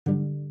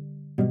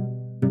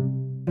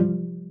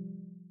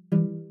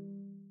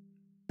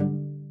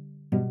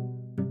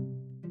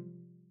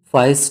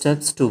5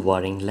 steps to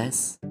worrying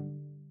less.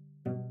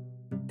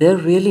 There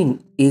really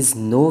is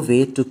no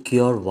way to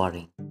cure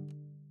worrying,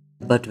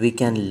 but we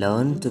can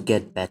learn to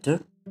get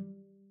better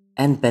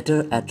and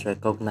better at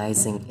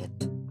recognizing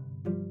it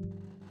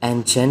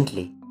and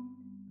gently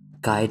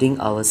guiding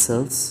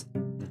ourselves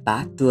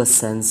back to a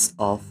sense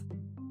of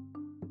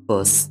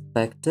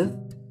perspective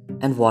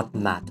and what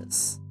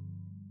matters.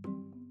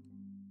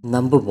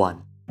 Number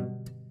 1,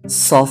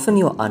 soften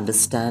your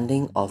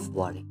understanding of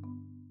worry.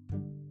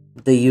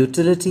 The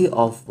utility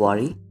of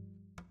worry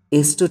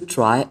is to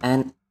try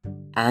and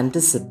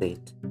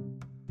anticipate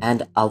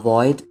and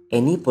avoid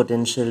any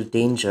potential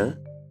danger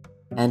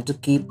and to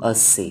keep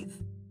us safe.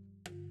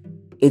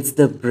 It's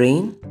the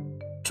brain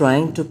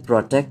trying to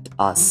protect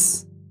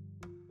us.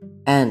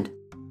 And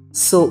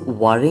so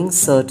worrying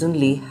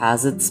certainly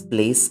has its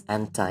place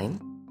and time,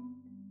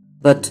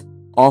 but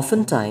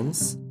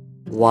oftentimes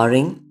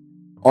worrying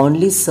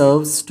only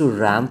serves to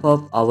ramp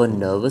up our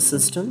nervous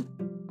system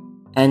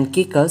and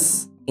kick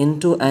us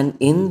into an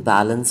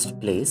imbalanced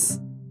place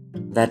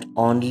that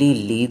only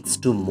leads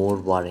to more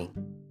worrying.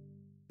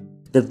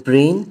 The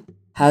brain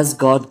has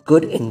got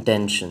good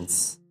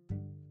intentions,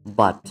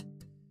 but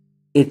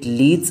it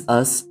leads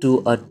us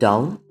to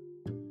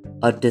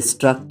a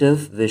destructive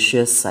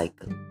vicious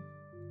cycle.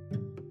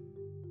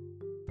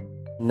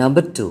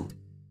 Number 2,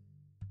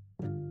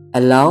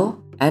 allow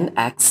and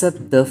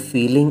accept the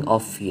feeling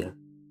of fear.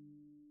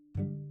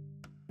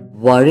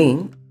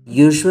 Worrying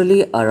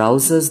usually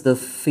arouses the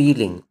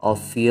feeling of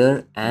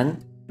fear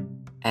and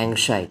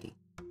anxiety.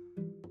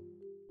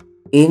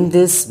 In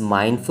this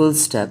mindful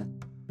step,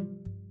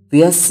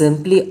 we are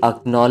simply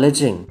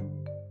acknowledging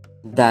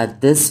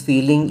that this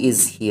feeling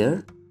is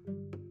here,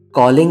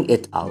 calling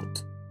it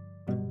out.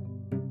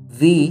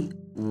 We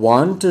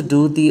want to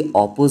do the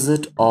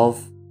opposite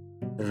of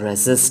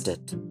resist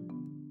it,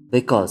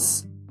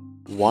 because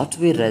what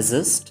we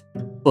resist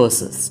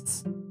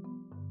persists.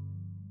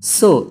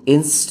 So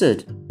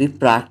instead, we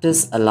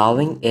practice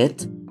allowing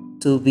it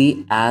to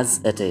be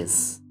as it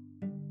is.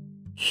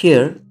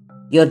 Here,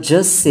 you're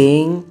just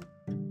saying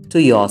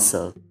to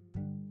yourself,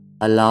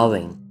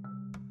 allowing,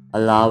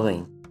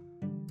 allowing,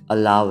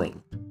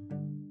 allowing.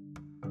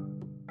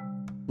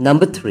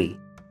 Number 3,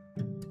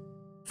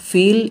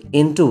 feel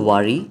into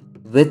worry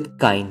with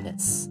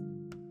kindness.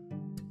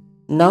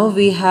 Now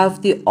we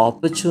have the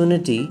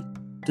opportunity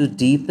to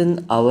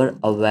deepen our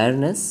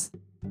awareness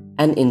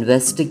and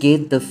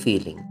investigate the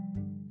feeling.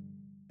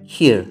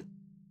 Here,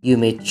 you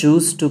may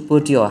choose to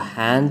put your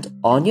hand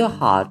on your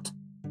heart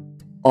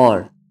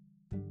or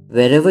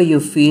wherever you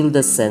feel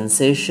the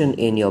sensation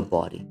in your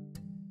body.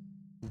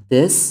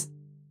 This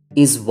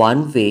is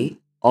one way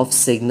of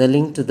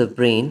signaling to the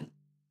brain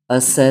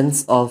a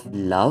sense of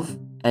love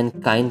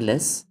and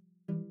kindness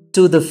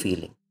to the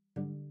feeling,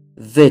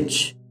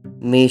 which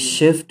may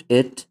shift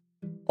it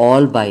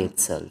all by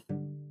itself.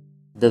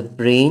 The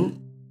brain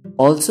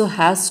also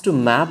has to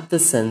map the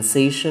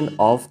sensation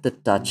of the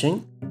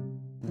touching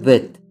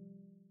with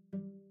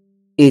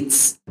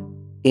its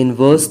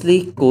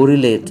inversely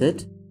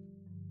correlated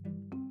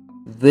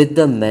with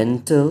the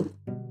mental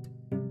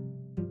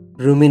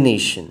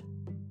rumination,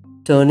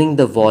 turning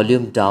the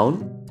volume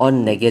down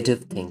on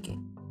negative thinking.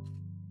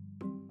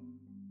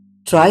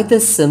 Try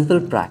this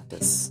simple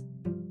practice.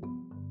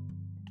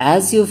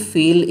 As you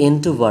feel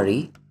into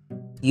worry,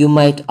 you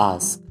might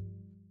ask,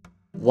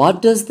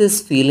 what does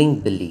this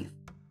feeling believe?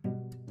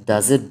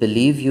 Does it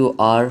believe you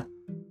are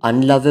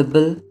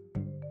unlovable,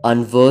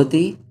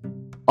 unworthy,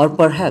 or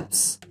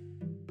perhaps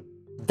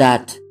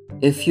that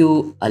if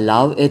you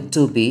allow it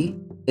to be,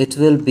 it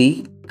will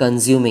be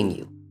consuming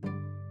you?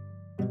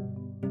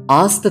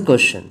 Ask the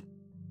question,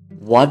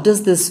 what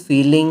does this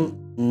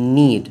feeling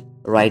need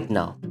right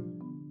now?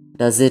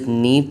 Does it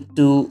need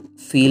to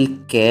feel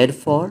cared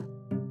for,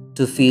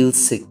 to feel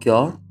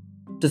secure,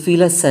 to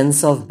feel a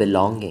sense of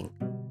belonging?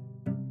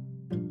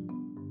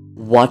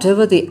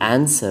 Whatever the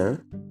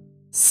answer,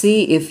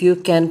 see if you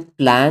can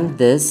plant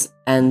this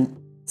and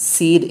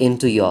seed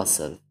into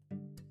yourself.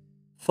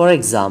 For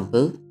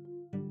example,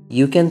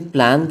 you can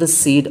plant the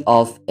seed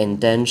of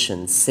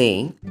intention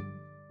saying,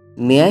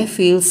 may I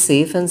feel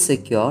safe and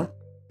secure?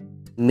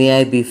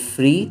 May I be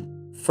free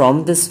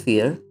from this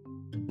fear?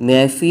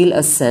 May I feel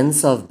a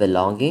sense of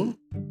belonging?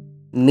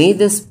 May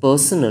this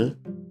personal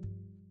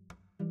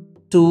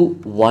to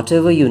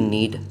whatever you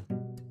need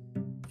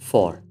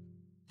for.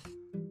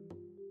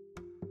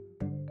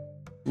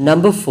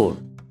 Number 4,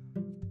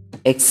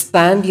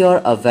 expand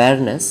your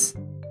awareness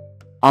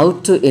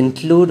out to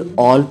include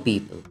all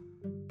people.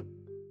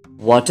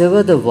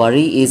 Whatever the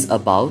worry is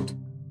about,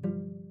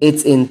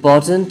 it's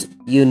important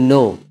you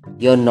know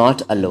you're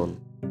not alone.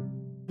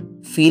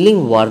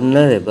 Feeling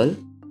vulnerable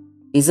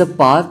is a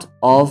part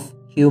of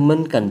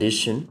human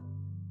condition,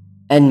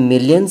 and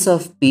millions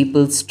of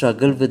people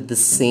struggle with the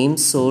same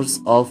source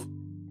of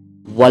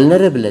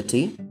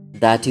vulnerability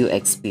that you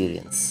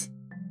experience.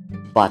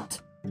 But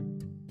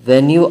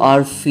when you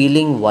are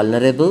feeling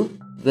vulnerable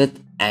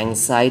with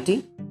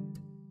anxiety,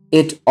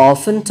 it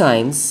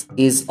oftentimes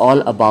is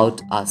all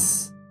about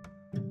us.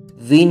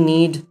 We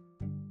need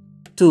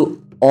to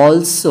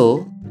also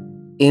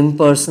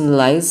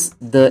impersonalize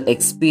the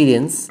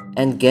experience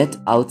and get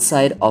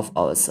outside of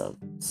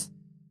ourselves.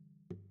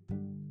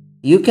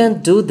 You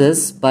can do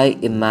this by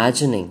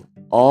imagining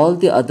all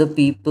the other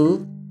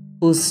people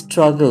who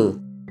struggle,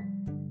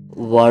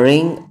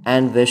 worrying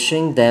and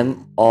wishing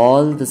them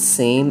all the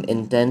same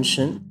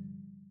intention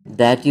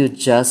that you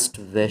just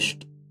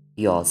wished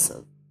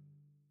yourself.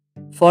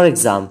 For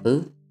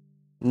example,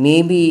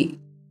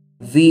 maybe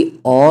we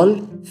all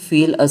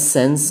feel a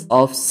sense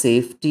of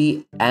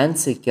safety and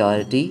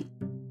security.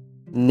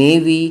 May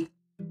we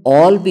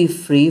all be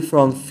free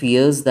from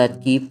fears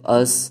that keep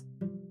us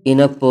in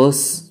a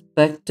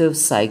perspective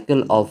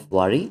cycle of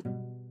worry.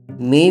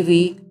 May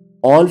we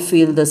all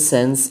feel the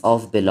sense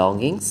of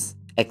belongings,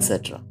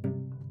 etc.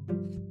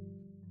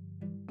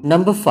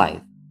 Number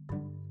 5.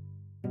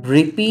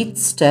 Repeat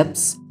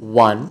steps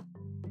 1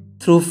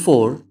 through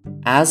 4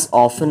 as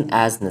often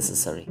as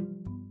necessary.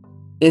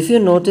 If you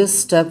notice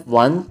step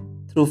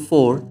 1 through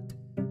 4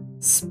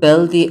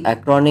 spell the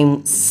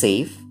acronym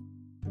SAFE,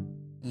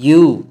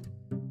 you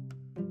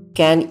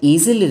can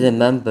easily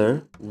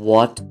remember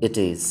what it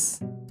is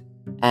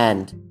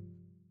and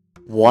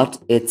what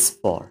it's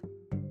for.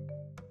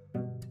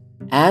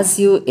 As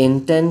you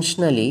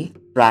intentionally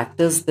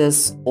practice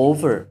this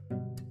over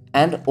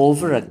and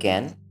over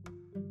again,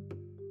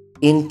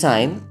 in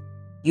time,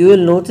 you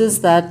will notice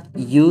that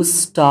you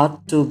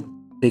start to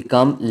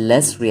become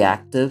less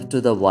reactive to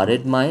the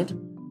worried mind,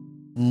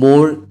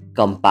 more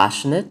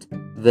compassionate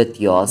with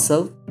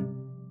yourself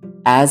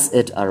as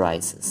it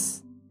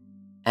arises,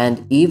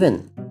 and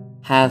even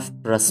have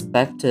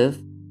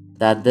perspective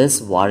that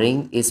this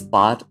worrying is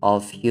part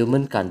of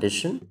human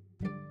condition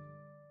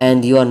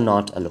and you are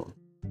not alone.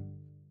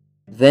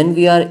 When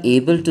we are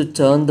able to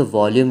turn the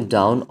volume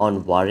down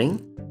on worrying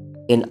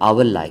in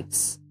our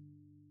lives,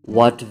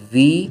 what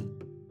we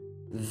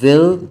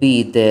will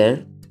be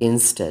there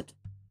instead.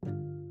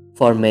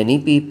 For many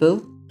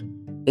people,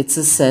 it's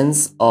a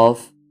sense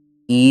of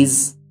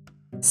ease,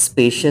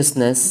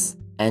 spaciousness,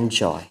 and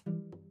joy.